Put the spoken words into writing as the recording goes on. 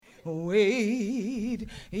Wade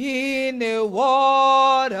in the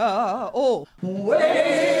water. Oh,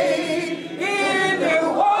 wade in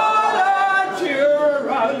the water,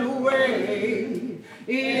 children, wade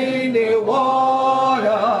in the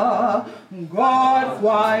water. God,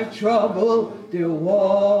 why trouble the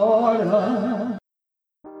water?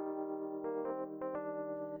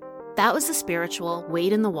 That was the spiritual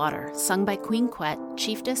Wade in the Water, sung by Queen Quet,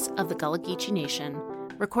 chiefess of the Gullah Geechee Nation,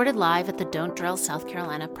 recorded live at the Don't Drill South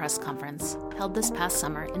Carolina press conference held this past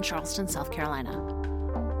summer in Charleston, South Carolina.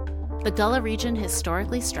 The Gullah region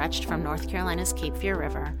historically stretched from North Carolina's Cape Fear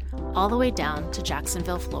River all the way down to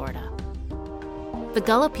Jacksonville, Florida. The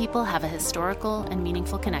Gullah people have a historical and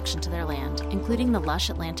meaningful connection to their land, including the lush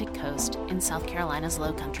Atlantic coast in South Carolina's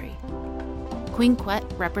Low Country. Queen Quet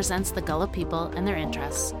represents the Gullah people and their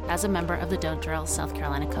interests as a member of the Don't Drill South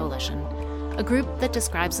Carolina Coalition, a group that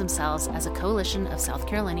describes themselves as a coalition of South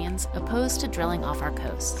Carolinians opposed to drilling off our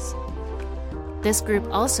coasts. This group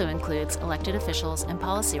also includes elected officials and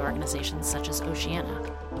policy organizations such as Oceana.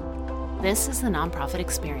 This is the Nonprofit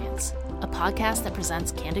Experience, a podcast that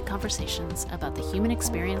presents candid conversations about the human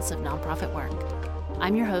experience of nonprofit work.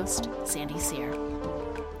 I'm your host, Sandy Sear.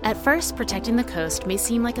 At first, protecting the coast may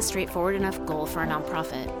seem like a straightforward enough goal for a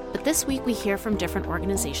nonprofit, but this week we hear from different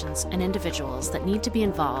organizations and individuals that need to be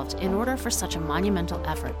involved in order for such a monumental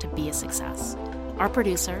effort to be a success. Our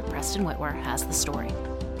producer, Preston Whitwer, has the story.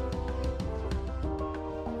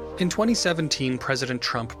 In 2017, President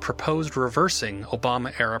Trump proposed reversing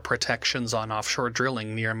Obama-era protections on offshore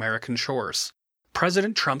drilling near American shores.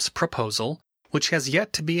 President Trump's proposal, which has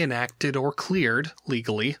yet to be enacted or cleared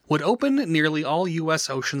legally, would open nearly all U.S.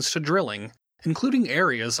 oceans to drilling, including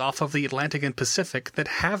areas off of the Atlantic and Pacific that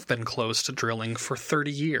have been closed to drilling for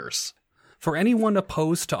 30 years. For anyone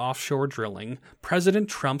opposed to offshore drilling, President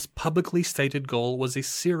Trump's publicly stated goal was a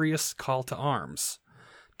serious call to arms.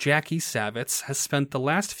 Jackie Savitz has spent the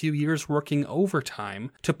last few years working overtime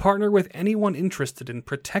to partner with anyone interested in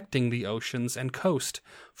protecting the oceans and coast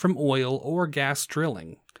from oil or gas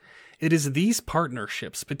drilling. It is these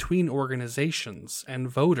partnerships between organizations and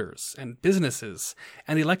voters and businesses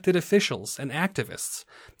and elected officials and activists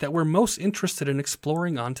that we're most interested in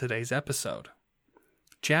exploring on today's episode.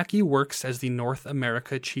 Jackie works as the North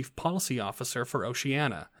America Chief Policy Officer for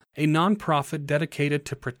Oceana, a nonprofit dedicated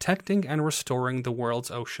to protecting and restoring the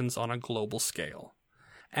world's oceans on a global scale.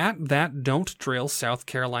 At that Don't Drill South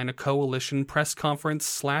Carolina Coalition press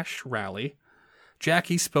conference/rally,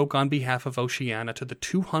 Jackie spoke on behalf of Oceana to the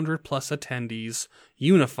 200-plus attendees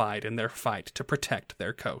unified in their fight to protect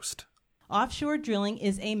their coast. Offshore drilling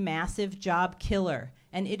is a massive job killer,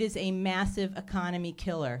 and it is a massive economy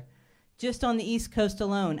killer. Just on the East Coast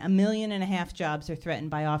alone, 1.5 million jobs are threatened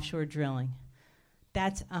by offshore drilling.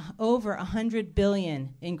 That's over $100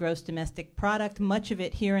 billion in gross domestic product, much of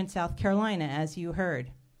it here in South Carolina, as you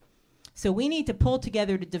heard. So we need to pull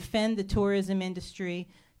together to defend the tourism industry,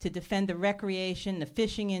 to defend the recreation, the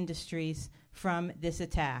fishing industries from this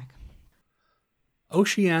attack.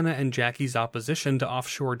 Oceana and Jackie's opposition to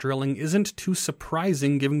offshore drilling isn't too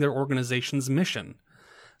surprising given their organization's mission.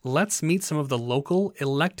 Let's meet some of the local,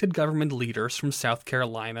 elected government leaders from South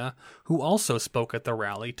Carolina who also spoke at the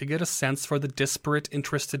rally to get a sense for the disparate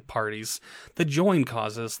interested parties that join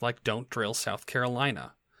causes like Don't Drill South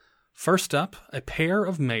Carolina. First up, a pair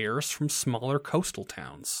of mayors from smaller coastal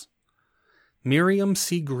towns. Miriam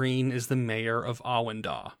C. Green is the mayor of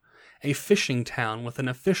Awendaw, a fishing town with an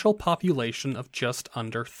official population of just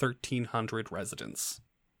under 1,300 residents.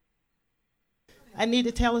 I need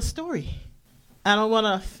to tell a story. I don't want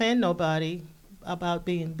to offend nobody about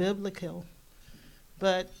being biblical,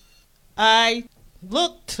 but I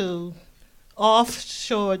look to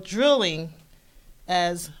offshore drilling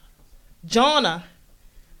as Jonah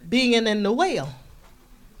being in the whale.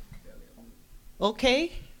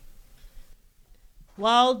 Okay?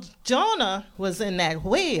 While Jonah was in that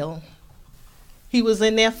whale, he was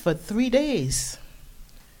in there for 3 days.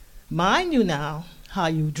 Mind you now how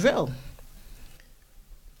you drill.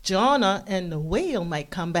 Jonah and the whale might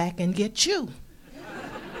come back and get you.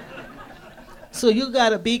 So you got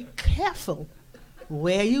to be careful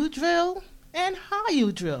where you drill and how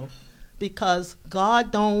you drill, because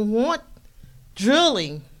God don't want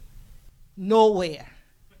drilling nowhere,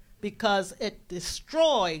 because it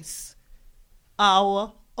destroys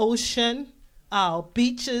our ocean, our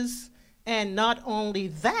beaches, and not only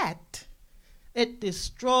that, it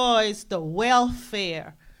destroys the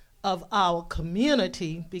welfare of our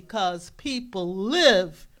community, because people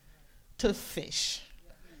live to fish,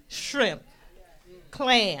 shrimp,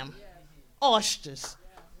 clam, oysters,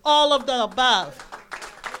 all of the above.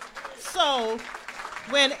 So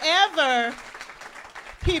whenever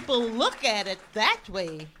people look at it that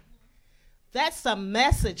way, that's a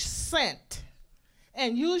message sent.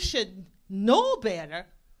 And you should know better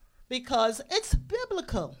because it's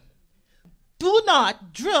biblical. Do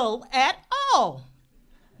not drill at all.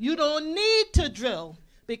 You don't need to drill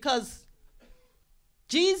because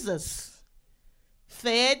Jesus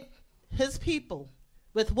fed his people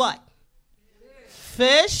with what?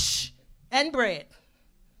 Fish and bread.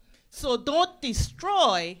 So don't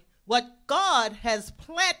destroy what God has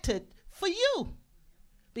planted for you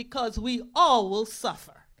because we all will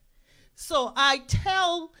suffer. So I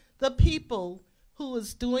tell the people who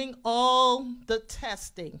is doing all the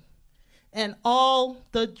testing and all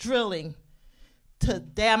the drilling to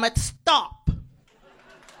damn it stop.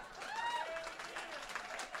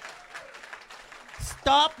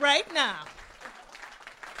 Stop right now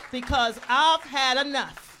because I've had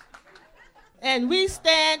enough. And we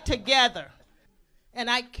stand together and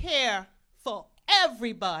I care for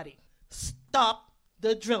everybody. Stop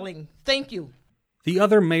the drilling. Thank you. The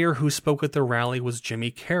other mayor who spoke at the rally was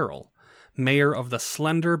Jimmy Carroll, mayor of the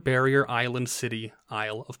slender barrier island city,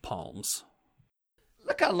 Isle of Palms.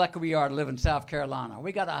 Look how lucky we are to live in South Carolina.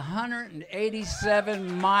 We got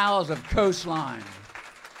 187 miles of coastline.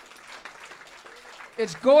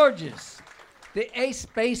 It's gorgeous. The Ace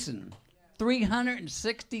Basin,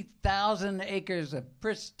 360,000 acres of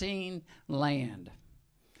pristine land.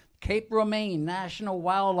 Cape Romaine National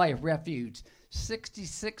Wildlife Refuge,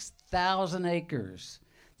 66,000 acres.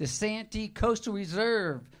 The Santee Coastal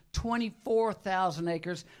Reserve, 24,000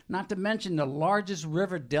 acres, not to mention the largest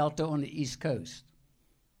river delta on the East Coast.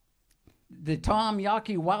 The Tom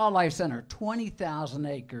Yawkey Wildlife Center, 20,000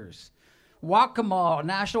 acres. Waccamaw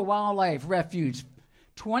National Wildlife Refuge,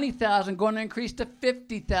 20,000 going to increase to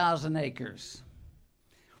 50,000 acres.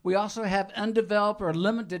 We also have undeveloped or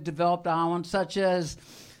limited developed islands such as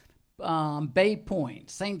Bay Point,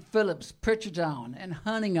 St. Philip's, Pritchard's Island, and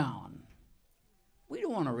Hunting Island. We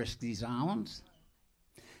don't want to risk these islands.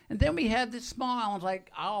 And then we have the small islands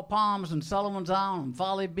like Isle Palms and Sullivan's Island and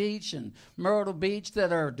Folly Beach and Myrtle Beach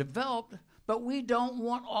that are developed, but we don't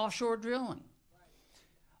want offshore drilling.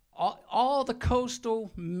 All the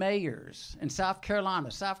coastal mayors in South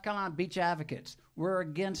Carolina beach advocates, were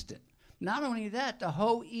against it. Not only that, the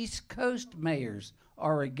whole East Coast mayors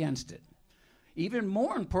are against it. Even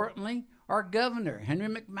more importantly, our governor, Henry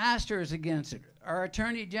McMaster, is against it. Our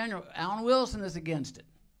Attorney General, Alan Wilson, is against it.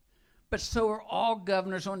 But so are all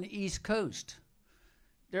governors on the East Coast.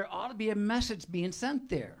 There ought to be a message being sent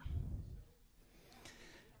there.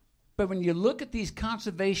 But when you look at these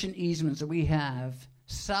conservation easements that we have,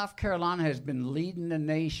 South Carolina has been leading the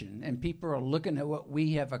nation, and people are looking at what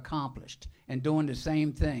we have accomplished and doing the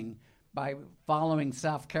same thing by following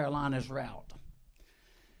South Carolina's route.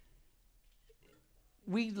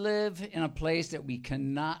 We live in a place that we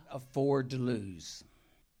cannot afford to lose.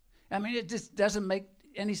 I mean, it just doesn't make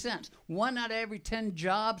any sense. 1 out of every 10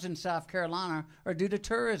 jobs in South Carolina are due to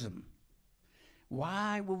tourism.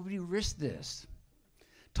 Why would we risk this?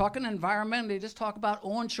 Talking environmentally, just talk about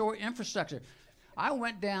onshore infrastructure. I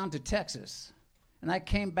went down to Texas, and I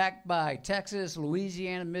came back by Texas,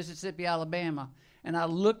 Louisiana, Mississippi, Alabama, and I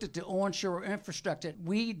looked at the onshore infrastructure.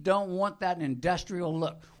 We don't want that industrial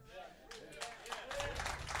look.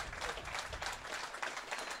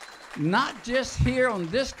 Not just here on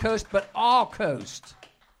this coast, but all coast.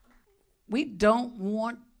 We don't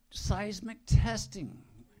want seismic testing.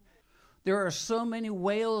 There are so many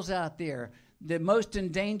whales out there. The most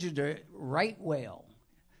endangered are right whale.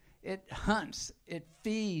 It hunts, it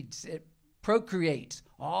feeds, it procreates,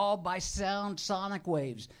 all by sound sonic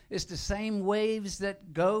waves. It's the same waves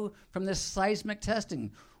that go from this seismic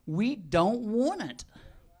testing. We don't want it.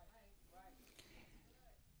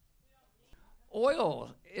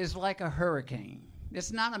 Oil is like a hurricane.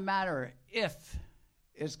 It's not a matter if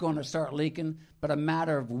it's going to start leaking, but a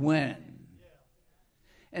matter of when.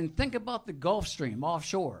 And think about the Gulf Stream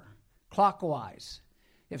offshore, clockwise.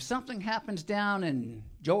 If something happens down in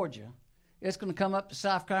Georgia, it's going to come up to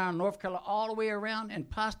South Carolina, North Carolina, all the way around and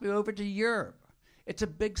possibly over to Europe. It's a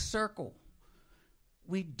big circle.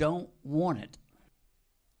 We don't want it.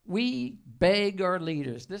 We beg our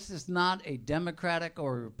leaders. This is not a Democratic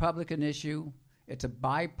or Republican issue. It's a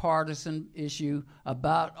bipartisan issue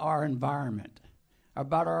about our environment,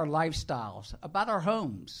 about our lifestyles, about our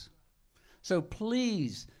homes. So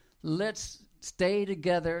please, let's stay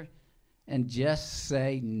together and just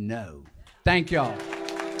say no. Thank y'all.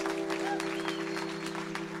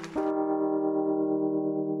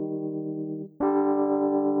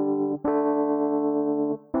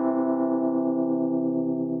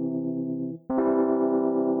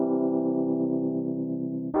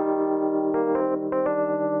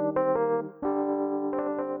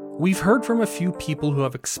 We've heard from a few people who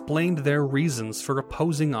have explained their reasons for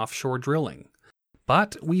opposing offshore drilling,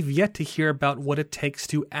 but we've yet to hear about what it takes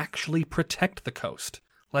to actually protect the coast,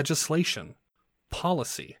 legislation,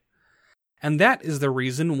 policy. And that is the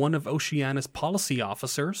reason one of Oceana's policy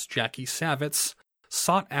officers, Jackie Savitz,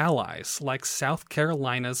 sought allies like South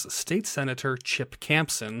Carolina's State Senator Chip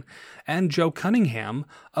Campson and Joe Cunningham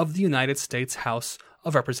of the United States House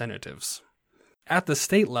of Representatives. At the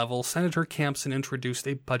state level, Senator Campson introduced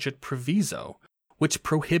a budget proviso, which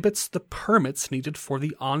prohibits the permits needed for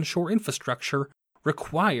the onshore infrastructure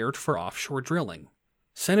required for offshore drilling.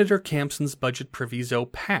 Senator Campson's budget proviso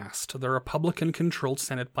passed the Republican-controlled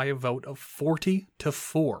Senate by a vote of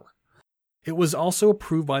 40-4. It was also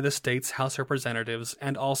approved by the state's House of Representatives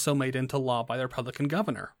and also made into law by the Republican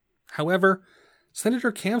governor. However,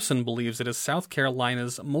 Senator Campson believes it is South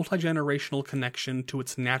Carolina's multi-generational connection to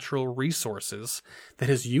its natural resources that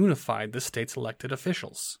has unified the state's elected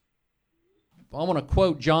officials. I want to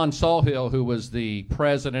quote John Sawhill, who was the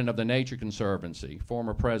president of the Nature Conservancy,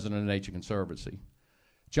 former president of the Nature Conservancy.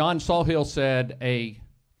 John Sawhill said, "A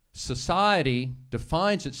society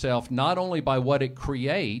defines itself not only by what it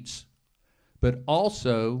creates, but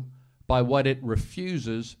also by what it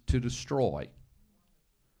refuses to destroy."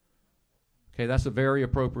 Okay, that's a very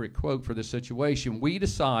appropriate quote for this situation. We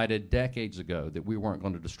decided decades ago that we weren't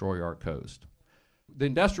going to destroy our coast. The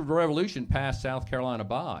Industrial Revolution passed South Carolina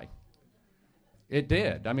by. It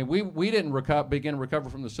did. I mean, we didn't begin to recover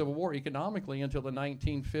from the Civil War economically until the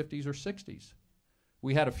 1950s or 60s.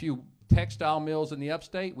 We had a few textile mills in the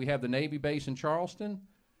upstate. We have the Navy base in Charleston,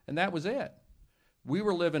 and that was it. We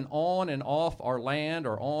were living on and off our land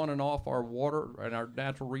or on and off our water and our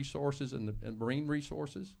natural resources and marine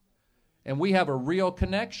resources. And we have a real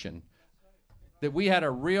connection. That we have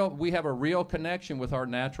a real connection with our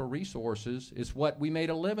natural resources. It's what we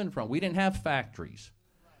made a living from. We didn't have factories.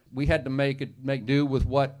 We had to make do with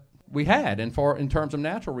what we had in terms of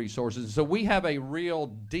natural resources. So we have a real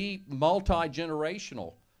deep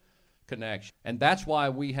multi-generational connection, and that's why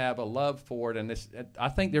we have a love for it. And I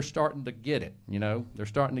think they're starting to get it. They're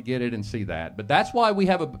starting to get it and see that. But that's why we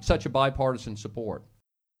have such a bipartisan support.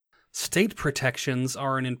 State protections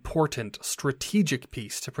are an important strategic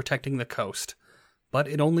piece to protecting the coast, but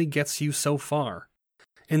it only gets you so far.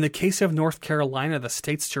 In the case of North Carolina, the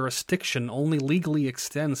state's jurisdiction only legally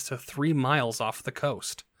extends to 3 miles off the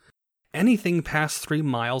coast. Anything past 3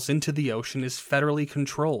 miles into the ocean is federally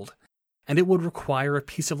controlled, and it would require a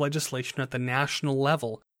piece of legislation at the national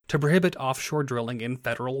level to prohibit offshore drilling in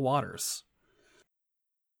federal waters.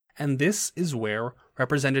 And this is where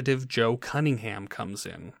Representative Joe Cunningham comes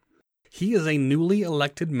in. He is a newly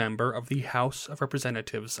elected member of the House of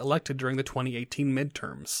Representatives elected during the 2018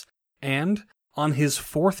 midterms, and on his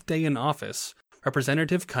 4th day in office,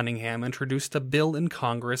 Representative Cunningham introduced a bill in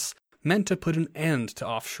Congress meant to put an end to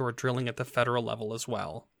offshore drilling at the federal level as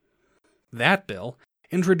well. That bill,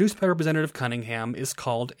 introduced by Representative Cunningham, is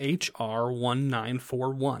called H.R.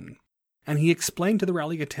 1941, and he explained to the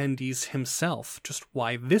rally attendees himself just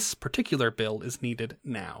why this particular bill is needed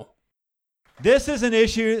now. This is an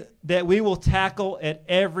issue that we will tackle at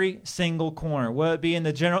every single corner, whether it be in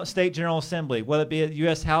the State General Assembly, whether it be at the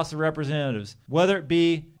U.S. House of Representatives, whether it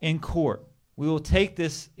be in court. We will take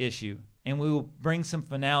this issue and we will bring some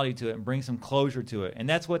finality to it and bring some closure to it. And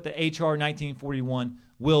that's what the H.R. 1941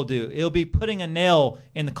 will do. It'll be putting a nail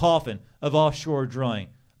in the coffin of offshore drilling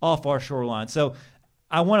off our shoreline. So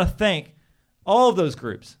I want to thank all of those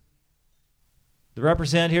groups that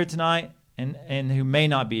represent here tonight and who may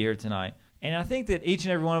not be here tonight. And I think that each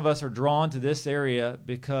and every one of us are drawn to this area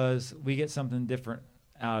because we get something different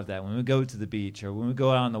out of that. When we go to the beach or when we go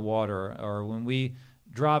out on the water or when we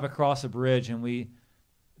drive across a bridge and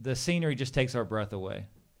the scenery just takes our breath away.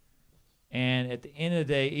 And at the end of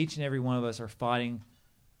the day, each and every one of us are fighting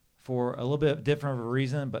for a little bit different of a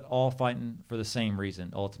reason, but all fighting for the same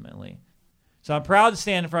reason ultimately. So I'm proud to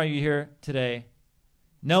stand in front of you here today,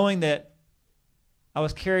 knowing that I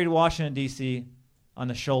was carried to Washington, D.C. on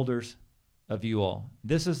the shoulders of you all.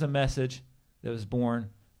 This is a message that was born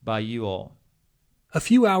by you all. A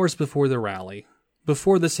few hours before the rally,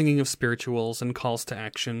 before the singing of spirituals and calls to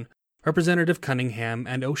action, Representative Cunningham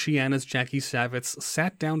and Oceana's Jackie Savitz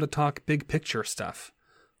sat down to talk big picture stuff.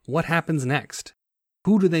 What happens next?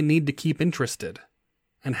 Who do they need to keep interested?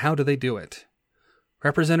 And how do they do it?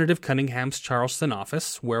 Representative Cunningham's Charleston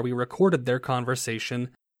office, where we recorded their conversation,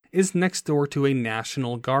 is next door to a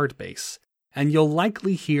National Guard base, and you'll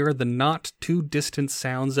likely hear the not-too-distant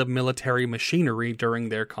sounds of military machinery during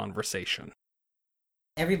their conversation.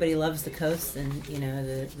 everybody loves the coast, and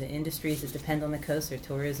the industries that depend on the coast are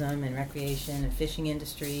tourism and recreation and fishing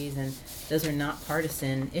industries, and those are not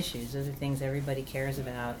partisan issues. Those are things everybody cares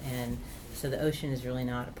about, and so the ocean is really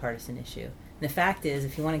not a partisan issue. And the fact is,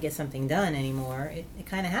 if you want to get something done anymore, it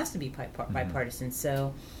kind of has to be bipartisan.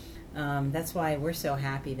 So that's why we're so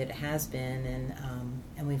happy that it has been,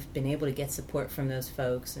 and we've been able to get support from those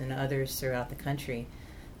folks and others throughout the country.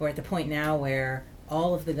 We're at the point now where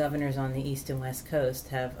all of the governors on the east and west coast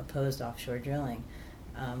have opposed offshore drilling.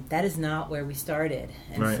 That is not where we started,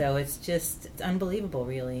 and so it's unbelievable,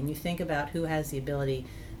 really. And you think about who has the ability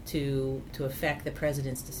to affect the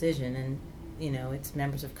president's decision, and it's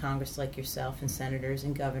members of Congress like yourself and senators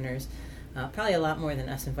and governors, probably a lot more than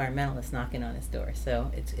us environmentalists knocking on his door. So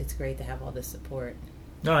it's great to have all this support.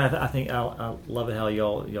 No, I think I love it how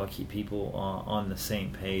y'all keep people on the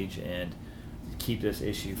same page and keep this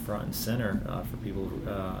issue front and center for people,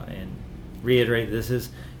 and reiterate this is,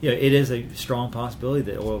 it is a strong possibility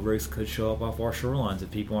that oil rigs could show up off our shorelines if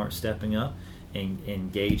people aren't stepping up and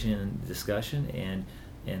engaging in discussion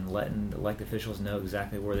and letting the elected officials know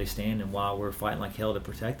exactly where they stand and why we're fighting like hell to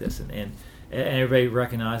protect this. And everybody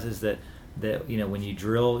recognizes that when you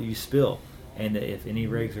drill, you spill, and that if any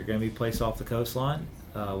rigs are going to be placed off the coastline,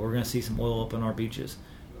 we're going to see some oil up on our beaches,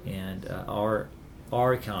 and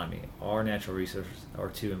our economy, our natural resources are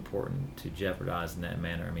too important to jeopardize in that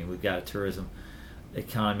manner. I mean, we've got a tourism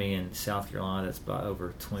economy in South Carolina that's by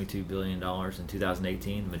over $22 billion in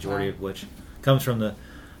 2018, the majority of which comes from the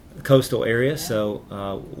coastal area,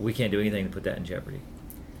 so we can't do anything to put that in jeopardy.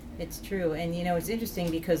 It's true, and it's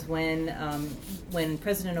interesting because when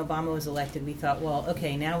President Obama was elected, we thought, well,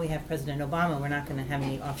 okay, now we have President Obama, we're not going to have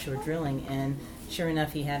any offshore drilling, and sure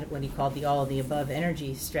enough, he had what he called the all-of-the-above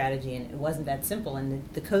energy strategy, and it wasn't that simple, and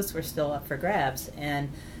the coasts were still up for grabs. And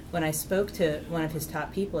when I spoke to one of his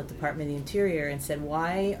top people at the Department of the Interior and said,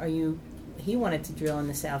 he wanted to drill in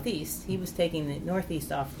the southeast. He was taking the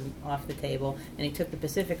northeast off the table, and he took the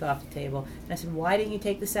Pacific off the table. And I said, why didn't you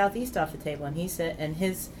take the southeast off the table? And he said, and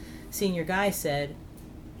his senior guy said,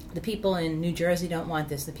 the people in New Jersey don't want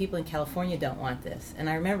this. The people in California don't want this. And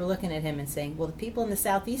I remember looking at him and saying, well, the people in the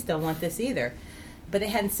southeast don't want this either. But they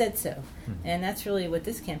hadn't said so. Mm-hmm. And that's really what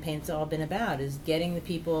this campaign's all been about, is getting the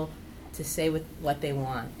people to say what they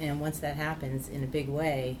want. And once that happens in a big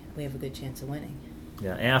way, we have a good chance of winning.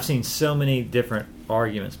 Yeah, and I've seen so many different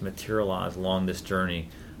arguments materialize along this journey.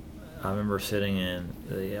 I remember sitting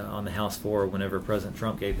on the House floor whenever President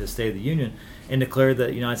Trump gave his State of the Union and declared that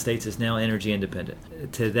the United States is now energy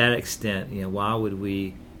independent. To that extent, why would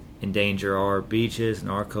we endanger our beaches and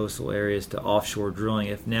our coastal areas to offshore drilling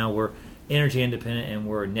if now we're energy independent and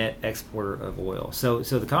we're a net exporter of oil? So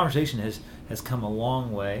the conversation has come a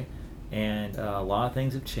long way, and a lot of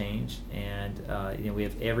things have changed, and we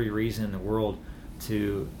have every reason in the world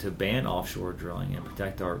to ban offshore drilling and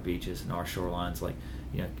protect our beaches and our shorelines, like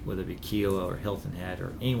whether it be Kiowa or Hilton Head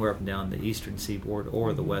or anywhere up and down the eastern seaboard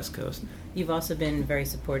or the west coast. You've also been very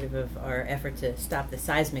supportive of our effort to stop the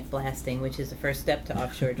seismic blasting, which is the first step to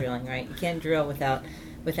offshore drilling, right? You can't drill without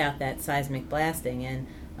that seismic blasting, and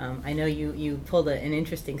I know you pulled an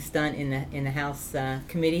interesting stunt in the House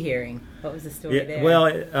committee hearing. What was the story there?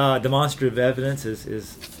 Well, demonstrative evidence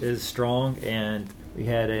is strong, and we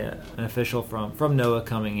had an official from NOAA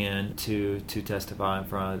coming in to testify in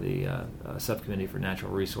front of the Subcommittee for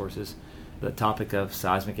Natural Resources. The topic of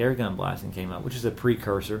seismic air gun blasting came up, which is a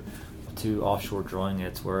precursor to offshore drilling.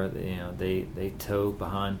 It's where they tow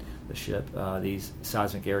behind the ship these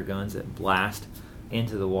seismic air guns that blast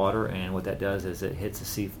into the water, and what that does is it hits the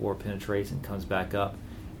seafloor, penetrates, and comes back up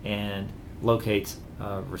and locates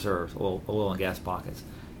reserves, oil and gas pockets.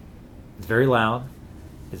 It's very loud.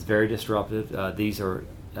 It's very disruptive. These are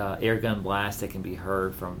air gun blasts that can be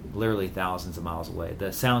heard from literally thousands of miles away.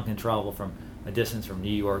 The sound can travel from a distance from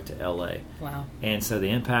New York to L.A. Wow. And so the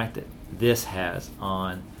impact that this has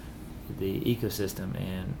on the ecosystem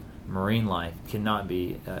and marine life cannot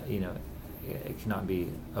be, it cannot be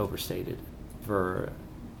overstated. For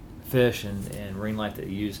fish and marine life that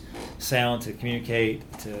use sound to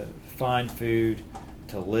communicate, to find food,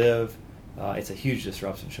 to live, it's a huge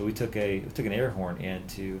disruption. So we took an air horn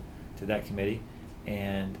into that committee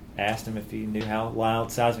and asked him if he knew how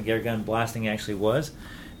loud seismic air gun blasting actually was,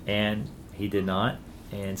 and he did not.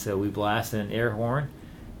 And so we blasted an air horn,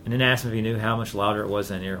 and then asked him if he knew how much louder it was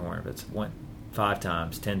than an air horn. If it's 5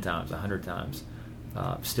 times, 10 times, 100 times.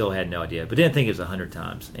 Still had no idea, but didn't think it was 100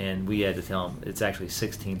 times. And we had to tell him it's actually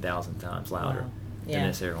 16,000 times louder than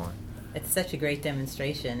this air horn. It's such a great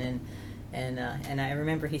demonstration, and I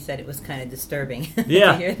remember he said it was kind of disturbing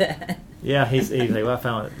Yeah. to hear that. Yeah, he's like, well, I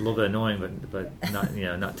found it a little bit annoying, but not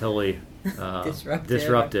not totally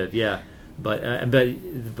disruptive. Yeah, but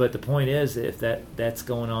the point is, if that's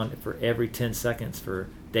going on for every 10 seconds for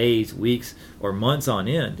days, weeks, or months on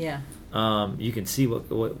end, you can see what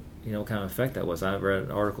kind of effect that was. I read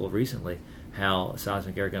an article recently how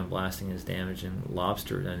seismic air gun blasting is damaging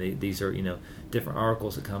lobster, and these are different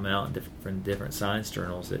articles that come out in different science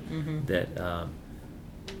journals that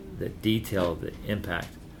detail the impact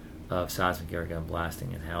of seismic air gun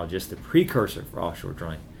blasting and how just the precursor for offshore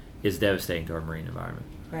drilling is devastating to our marine environment.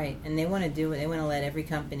 Right, and they want to let every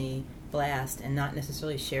company blast and not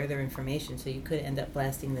necessarily share their information, so you could end up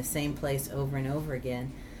blasting the same place over and over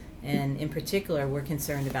again. And in particular, we're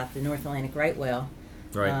concerned about the North Atlantic right whale,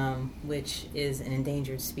 which is an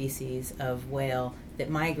endangered species of whale that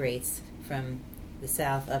migrates from the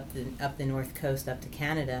south up the north coast up to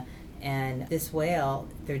Canada. And this whale,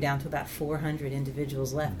 they're down to about 400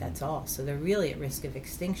 individuals left. That's all. So they're really at risk of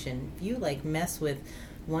extinction. If you mess with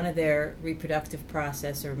one of their reproductive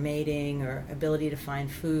process or mating or ability to find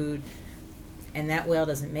food, and that whale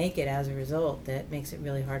doesn't make it as a result, that makes it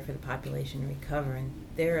really hard for the population to recover. And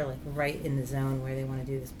they're right in the zone where they want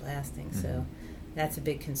to do this blasting. Mm-hmm. So that's a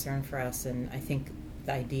big concern for us. And I think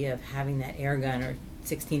the idea of having that air gun or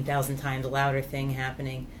 16,000 times louder thing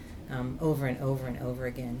happening over and over and over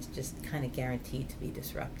again is just kind of guaranteed to be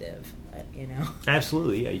disruptive,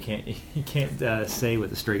 Absolutely, yeah. You can't say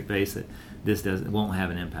with a straight face that this won't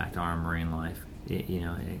have an impact on our marine life.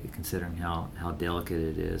 Considering how delicate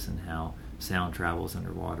it is and how sound travels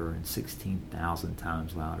underwater and 16,000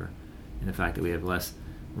 times louder, and the fact that we have less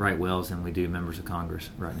right whales than we do members of Congress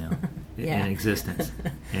right now in existence,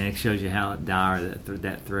 and it shows you how dire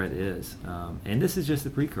that threat is. And this is just the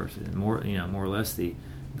precursor, and more or less the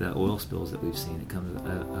oil spills that we've seen. It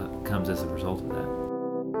comes as a result of that.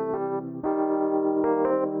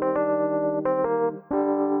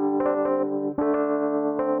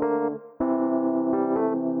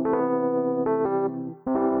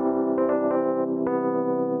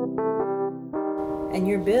 And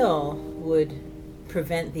your bill would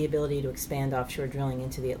prevent the ability to expand offshore drilling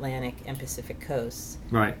into the Atlantic and Pacific coasts.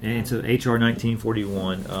 Right, and so HR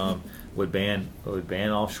 1941 would ban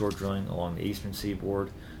offshore drilling along the eastern seaboard,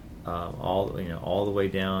 all the way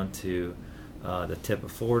down to the tip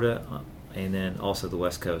of Florida, and then also the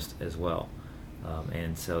west coast as well.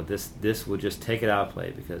 And so this would just take it out of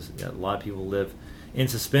play, because a lot of people live in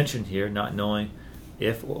suspension here, not knowing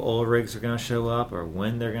if oil rigs are going to show up or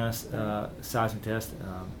when they're going to seismic test.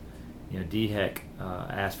 DHEC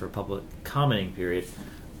asked for a public commenting period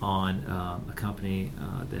on a company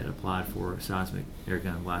that applied for a seismic air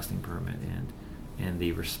gun blasting permit, and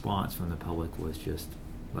the response from the public was just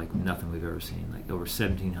like nothing we've ever seen, like over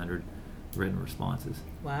 1,700 written responses.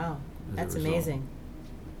 Wow, that's amazing.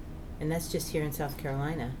 And that's just here in South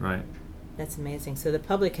Carolina. Right. That's amazing. So the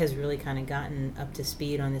public has really kind of gotten up to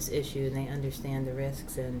speed on this issue, and they understand the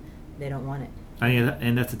risks, and they don't want it.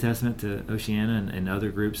 And that's a testament to Oceana and other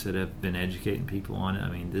groups that have been educating people on it. I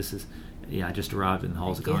mean, this is, I just arrived in the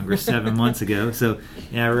halls of Congress 7 months ago, so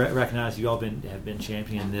I recognize you all have been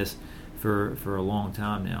championing this for a long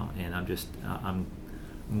time now, and I'm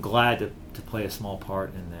glad to play a small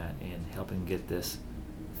part in that and helping get this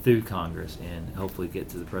through Congress and hopefully get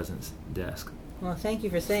to the president's desk. Well, thank you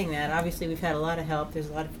for saying that. Obviously, we've had a lot of help. There's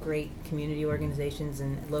a lot of great community organizations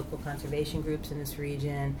and local conservation groups in this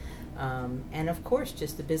region. And, of course,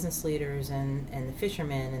 just the business leaders and the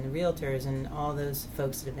fishermen and the realtors and all those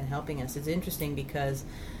folks that have been helping us. It's interesting because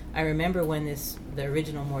I remember when the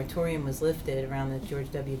original moratorium was lifted around the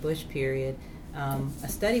George W. Bush period, a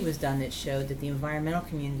study was done that showed that the environmental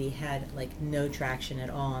community had no traction at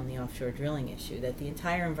all on the offshore drilling issue, that the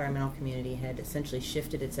entire environmental community had essentially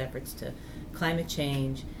shifted its efforts to climate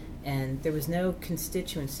change, and there was no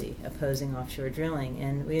constituency opposing offshore drilling.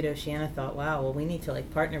 And we at Oceana thought, wow, well, we need to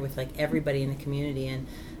partner with everybody in the community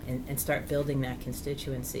and start building that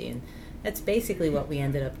constituency. And that's basically what we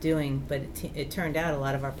ended up doing, but it turned out a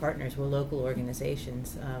lot of our partners were local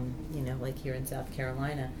organizations, like here in South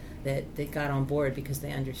Carolina, that got on board because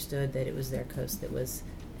they understood that it was their coast that was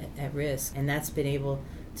at risk. And that's been able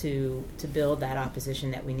to build that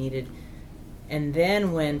opposition that we needed. And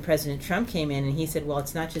then when President Trump came in and he said, well,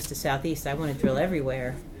 it's not just the Southeast, I want to drill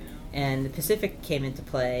everywhere, and the Pacific came into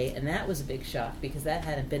play, and that was a big shock because that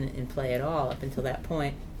hadn't been in play at all up until that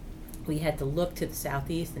point. We had to look to the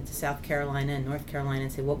Southeast and to South Carolina and North Carolina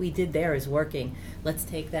and say, what we did there is working. Let's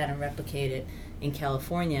take that and replicate it in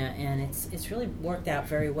California. And it's really worked out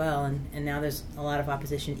very well. And now there's a lot of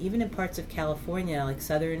opposition, even in parts of California, like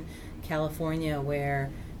Southern California, where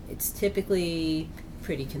it's typically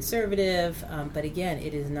pretty conservative, but again,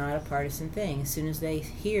 it is not a partisan thing. As soon as they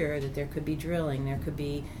hear that there could be drilling, there could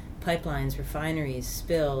be pipelines, refineries,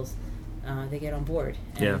 spills, they get on board,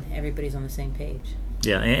 and everybody's on the same page.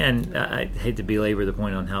 Yeah, and I hate to belabor the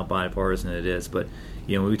point on how bipartisan it is, but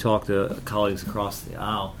when we talk to colleagues across the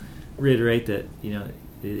aisle, reiterate that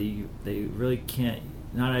they really can't,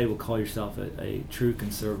 not able to call yourself a true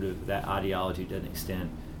conservative. That ideology doesn't extend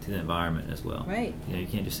to the environment as well. Right. You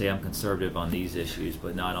can't just say I'm conservative on these issues,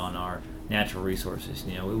 but not on our natural resources.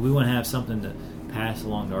 We want to have something to pass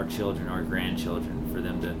along to our children, our grandchildren, for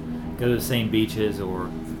them to go to the same beaches or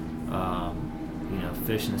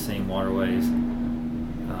fish in the same waterways,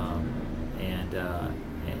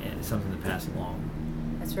 and something to pass along.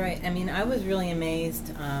 That's right. I mean, I was really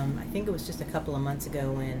amazed. I think it was just a couple of months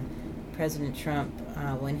ago when President Trump,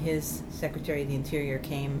 when his Secretary of the Interior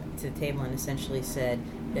came to the table and essentially said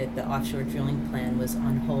that the offshore drilling plan was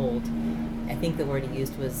on hold. I think the word he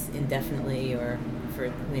used was indefinitely, or for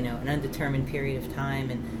an undetermined period of time.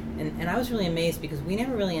 And I was really amazed because we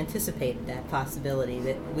never really anticipated that possibility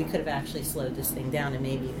that we could have actually slowed this thing down and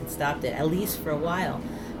maybe even stopped it, at least for a while.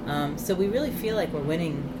 So we really feel like we're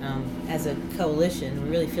winning as a coalition. We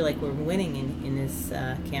really feel like we're winning in this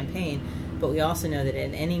campaign, but we also know that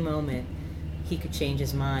at any moment he could change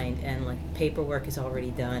his mind, and like paperwork is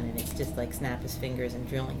already done, and it's just like snap his fingers and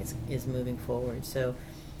drilling is moving forward. So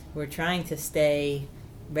we're trying to stay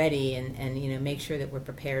ready and make sure that we're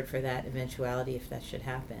prepared for that eventuality if that should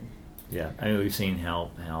happen. Yeah, I mean, we've seen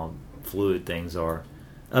how fluid things are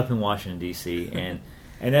up in Washington D.C. and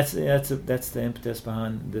that's the impetus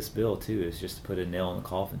behind this bill too, is just to put a nail in the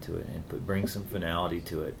coffin to it and bring some finality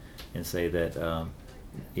to it and say that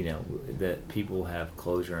that people have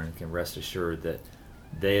closure and can rest assured that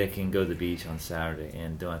they can go to the beach on Saturday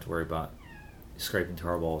and don't have to worry about scraping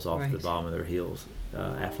tar balls off the bottom of their heels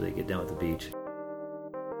after they get done with the beach.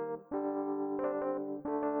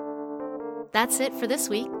 That's it for this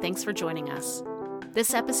week. Thanks for joining us.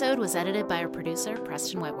 This episode was edited by our producer,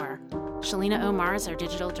 Preston Whitwer. Shalina Omar is our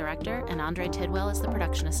digital director, and Andre Tidwell is the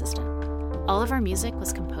production assistant. All of our music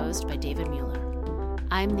was composed by David Mueller.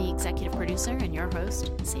 I'm the executive producer and your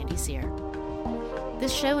host, Sandy Sear.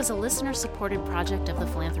 This show is a listener-supported project of the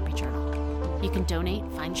Philanthropy Journal. You can donate,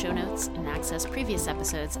 find show notes, and access previous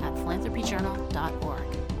episodes at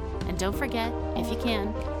philanthropyjournal.org. And don't forget, if you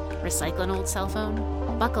can, recycle an old cell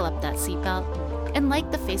phone, buckle up that seatbelt, and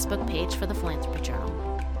like the Facebook page for the Philanthropy Journal.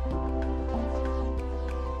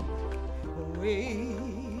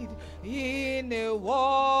 Wade in the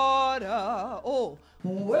water,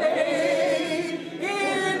 wade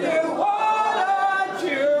in the water,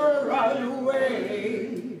 children,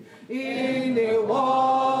 wade in the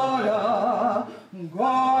water.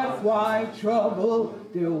 God, why trouble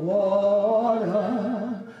the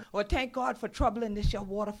water? Well, thank God for troubling this your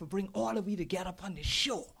water, for bring all of you together upon the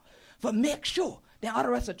shore, for make sure the other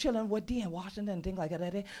rest of children were there in Washington and things like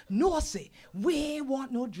that. No, say, we ain't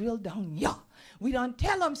want no drill down here. We don't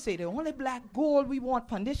tell them, say, the only black gold we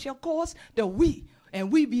want on this your course, the we,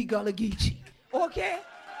 and we be Gullah Geechee. Okay?